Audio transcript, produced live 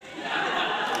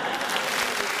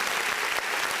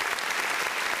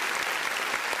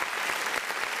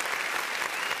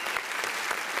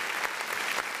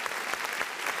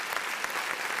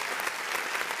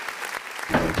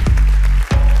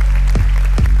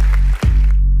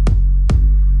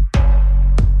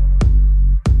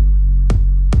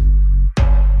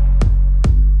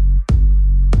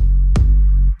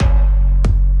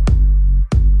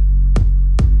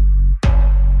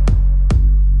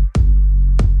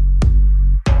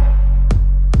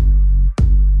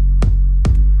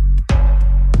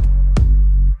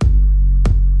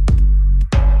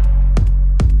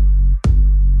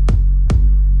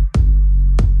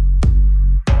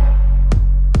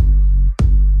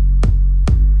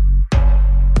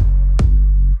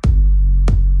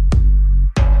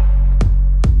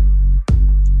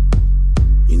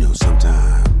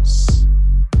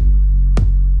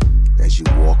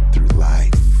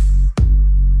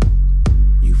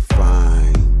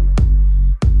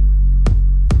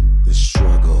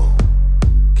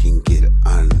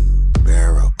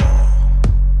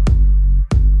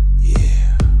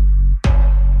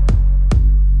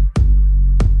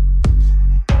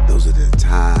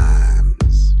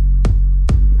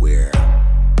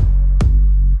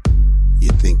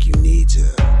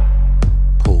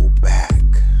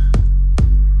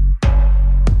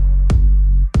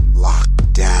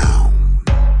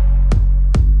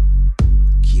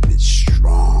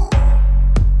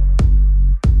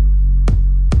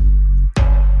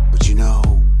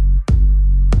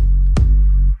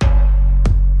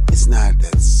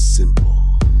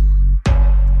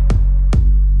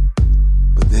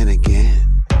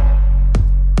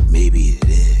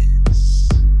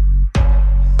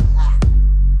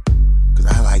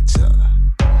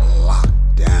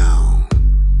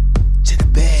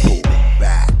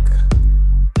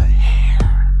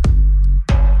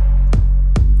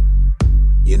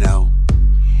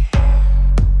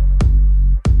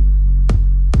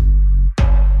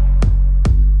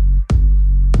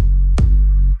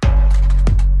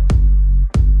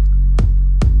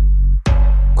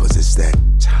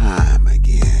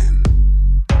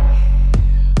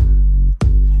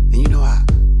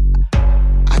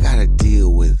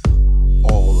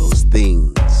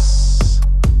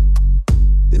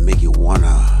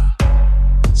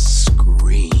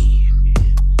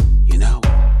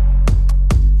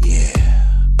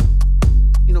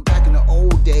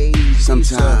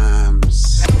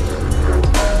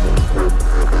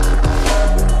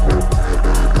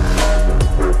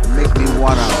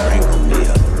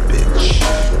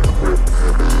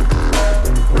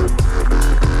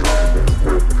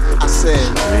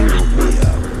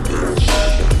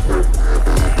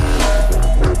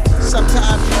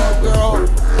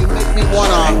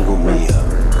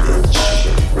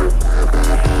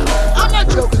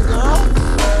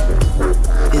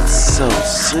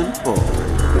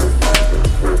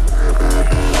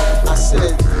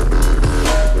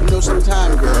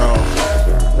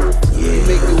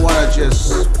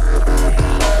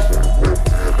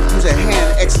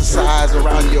size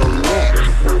around your neck.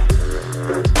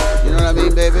 You know what I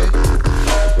mean, baby?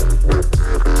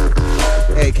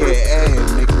 AKA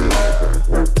make me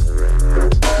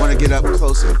wanna get up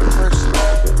close and personal.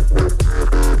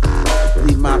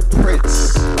 Leave my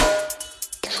prints.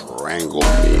 Strangle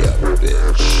me a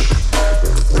bitch.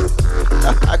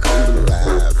 I couldn't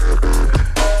laugh.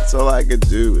 That's all I could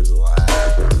do is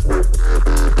laugh.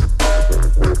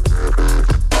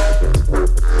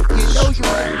 You know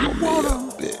strangle me a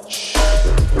bitch.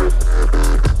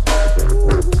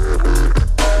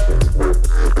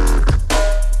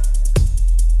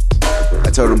 I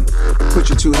told him, put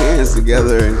your two hands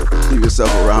together and give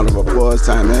yourself a round of applause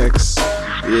time X.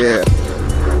 Yeah.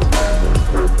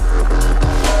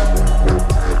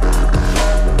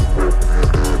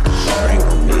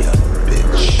 Strangle me a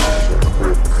bitch.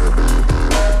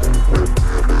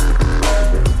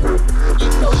 You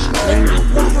know strangle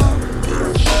me a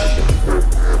bitch.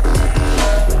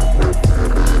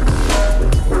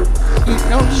 You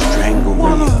know strangle me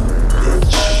a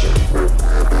bitch.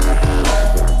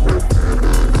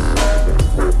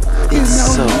 It's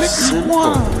so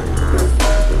simple.